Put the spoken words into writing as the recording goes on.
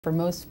For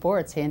most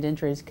sports, hand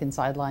injuries can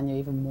sideline you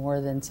even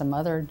more than some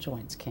other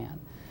joints can.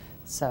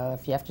 So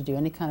if you have to do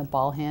any kind of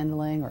ball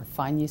handling or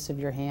fine use of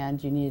your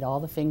hand, you need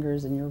all the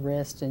fingers and your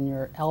wrist and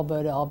your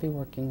elbow to all be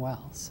working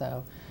well.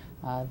 So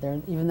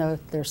even though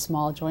they're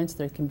small joints,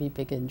 there can be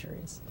big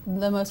injuries.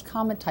 The most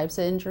common types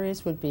of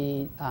injuries would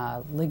be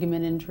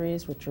ligament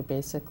injuries, which are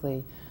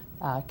basically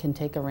can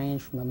take a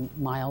range from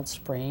a mild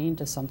sprain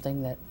to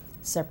something that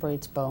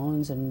separates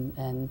bones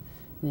and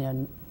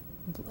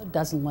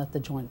doesn't let the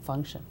joint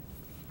function.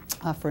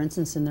 For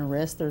instance, in the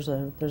wrist, there's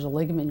a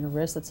ligament in your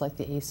wrist that's like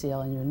the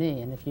ACL in your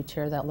knee, and if you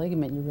tear that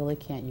ligament, you really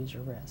can't use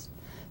your wrist.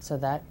 So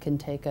that can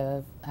take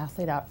an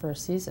athlete out for a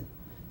season,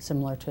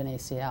 similar to an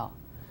ACL.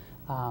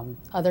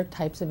 Other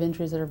types of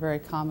injuries that are very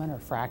common are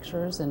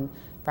fractures, and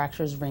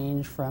fractures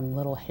range from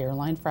little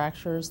hairline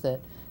fractures that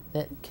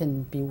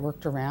can be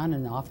worked around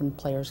and often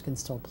players can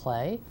still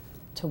play,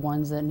 to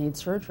ones that need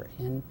surgery.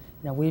 And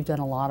we've done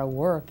a lot of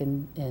work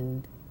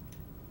in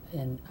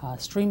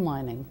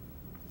streamlining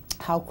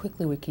how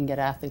quickly we can get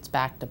athletes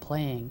back to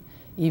playing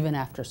even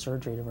after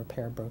surgery to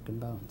repair broken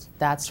bones.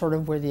 That's sort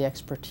of where the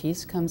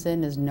expertise comes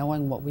in, is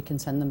knowing what we can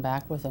send them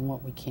back with and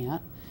what we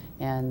can't.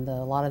 And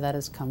a lot of that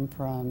has come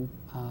from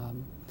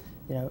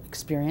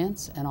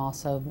experience, and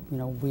also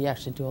we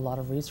actually do a lot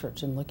of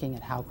research in looking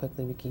at how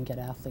quickly we can get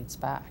athletes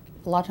back.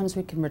 A lot of times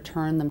we can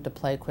return them to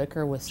play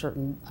quicker with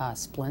certain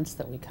splints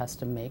that we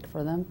custom make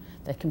for them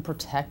that can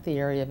protect the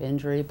area of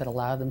injury but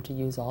allow them to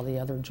use all the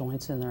other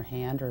joints in their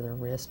hand or their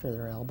wrist or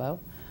their elbow.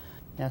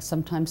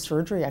 Sometimes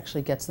surgery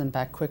actually gets them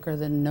back quicker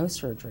than no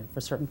surgery. For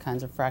certain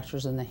kinds of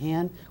fractures in the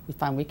hand, we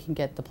find we can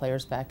get the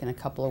players back in a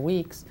couple of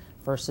weeks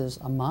versus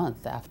a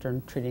month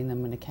after treating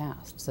them in a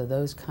cast. So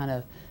those kind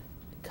of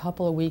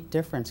couple of week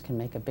difference can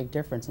make a big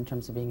difference in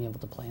terms of being able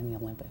to play in the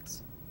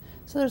Olympics.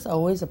 So there's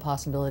always a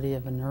possibility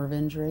of a nerve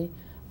injury.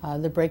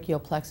 The brachial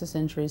plexus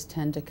injuries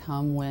tend to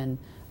come when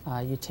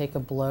you take a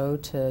blow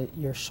to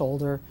your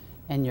shoulder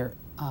and your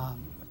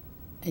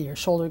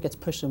shoulder gets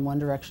pushed in one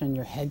direction,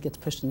 your head gets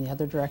pushed in the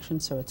other direction,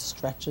 so it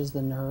stretches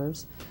the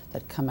nerves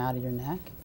that come out of your neck.